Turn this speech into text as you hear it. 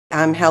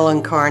I'm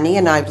Helen Carney,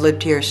 and I've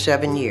lived here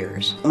 7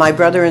 years. My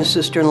brother and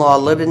sister-in-law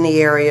live in the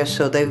area,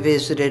 so they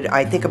visited,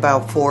 I think,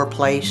 about 4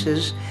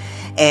 places,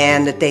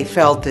 and that they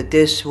felt that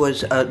this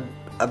was a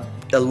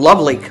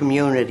lovely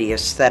community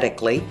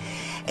aesthetically,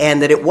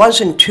 and that it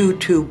wasn't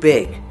too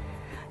big.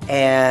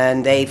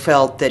 And they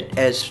felt that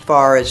as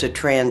far as a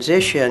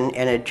transition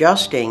and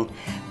adjusting,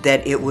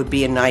 that it would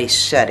be a nice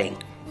setting.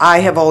 I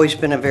have always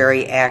been a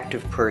very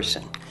active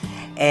person,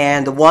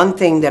 and the one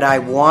thing that I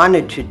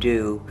wanted to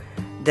do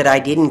that I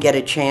didn't get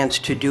a chance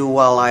to do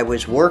while I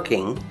was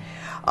working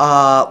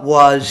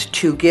was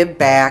to give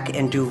back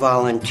and do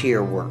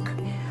volunteer work.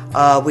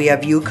 We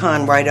have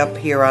UConn right up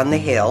here on the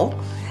hill,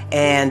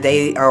 and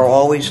they are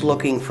always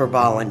looking for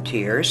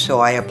volunteers, so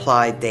I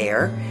applied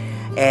there,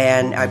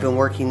 and I've been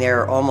working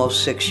there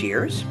almost 6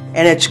 years.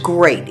 And it's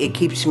great. It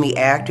keeps me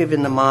active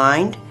in the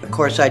mind. Of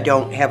course, I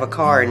don't have a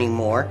car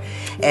anymore,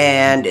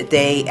 and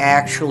they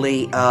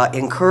actually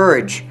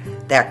encourage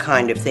that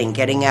kind of thing,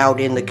 getting out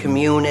in the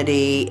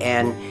community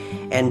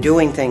and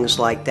doing things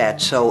like that.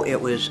 So it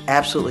was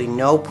absolutely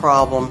no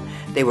problem.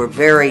 They were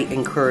very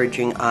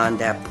encouraging on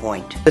that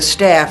point. The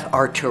staff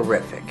are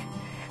terrific.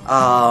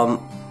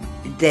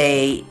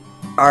 They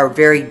are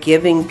very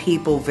giving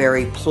people,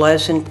 very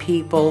pleasant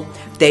people.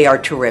 They are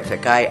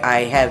terrific.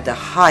 I have the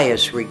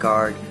highest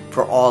regard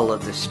for all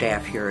of the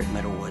staff here at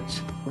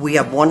Middlewoods. We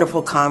have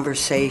wonderful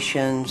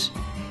conversations.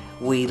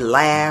 We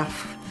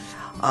laugh.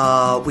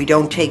 We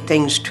don't take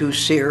things too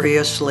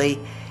seriously,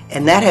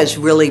 and that has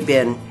really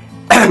been,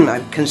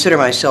 I consider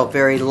myself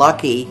very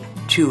lucky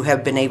to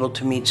have been able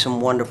to meet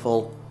some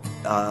wonderful,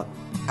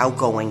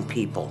 outgoing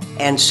people.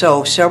 And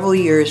so several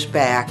years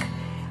back,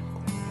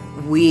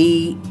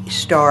 we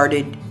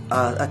started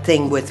a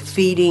thing with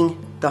feeding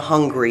the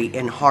hungry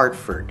in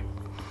Hartford,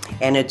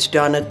 and it's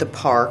done at the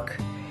park,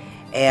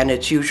 and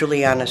it's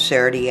usually on a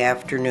Saturday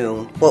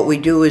afternoon. What we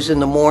do is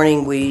in the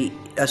morning we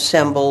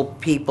assemble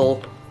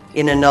people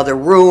in another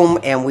room,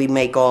 and we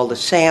make all the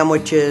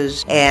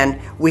sandwiches,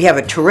 and we have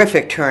a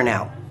terrific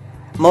turnout.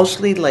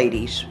 Mostly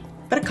ladies,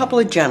 but a couple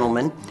of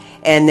gentlemen,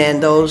 and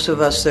then those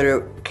of us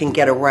that can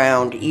get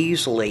around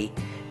easily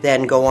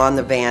then go on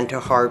the van to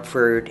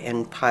Hartford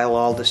and pile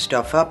all the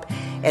stuff up,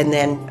 and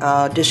then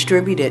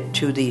distribute it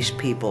to these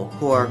people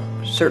who are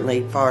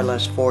certainly far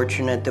less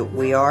fortunate than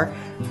we are,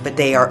 but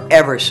they are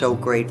ever so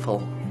grateful.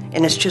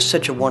 And it's just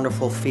such a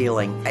wonderful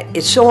feeling.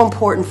 It's so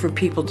important for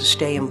people to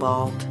stay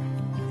involved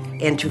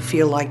and to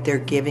feel like they're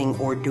giving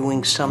or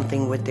doing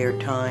something with their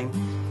time.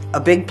 A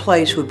big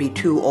place would be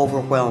too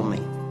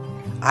overwhelming.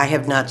 I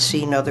have not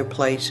seen other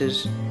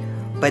places,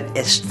 but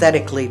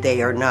aesthetically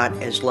they are not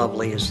as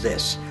lovely as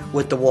this,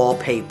 with the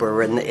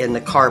wallpaper and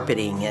the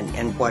carpeting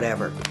and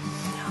whatever.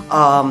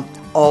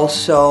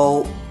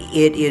 Also,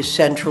 it is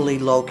centrally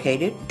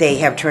located. They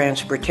have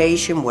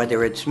transportation,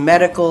 whether it's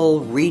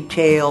medical,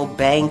 retail,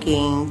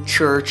 banking,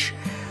 church,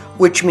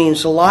 which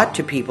means a lot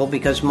to people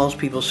because most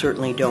people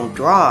certainly don't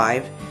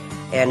drive,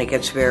 and it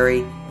gets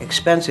very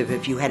expensive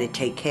if you had to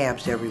take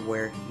cabs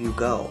everywhere you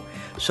go.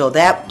 So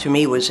that, to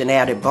me, was an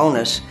added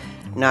bonus,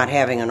 not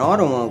having an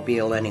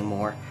automobile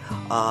anymore.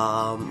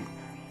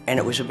 And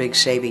it was a big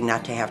saving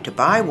not to have to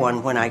buy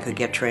one when I could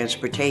get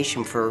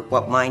transportation for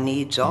what my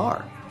needs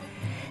are.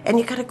 And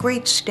you got a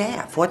great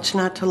staff. What's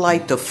not to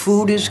like? The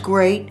food is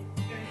great.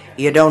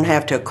 You don't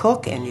have to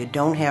cook, and you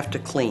don't have to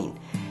clean.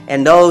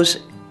 And those,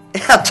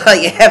 I'll tell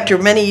you, after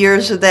many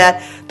years of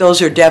that, those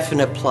are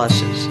definite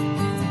pluses.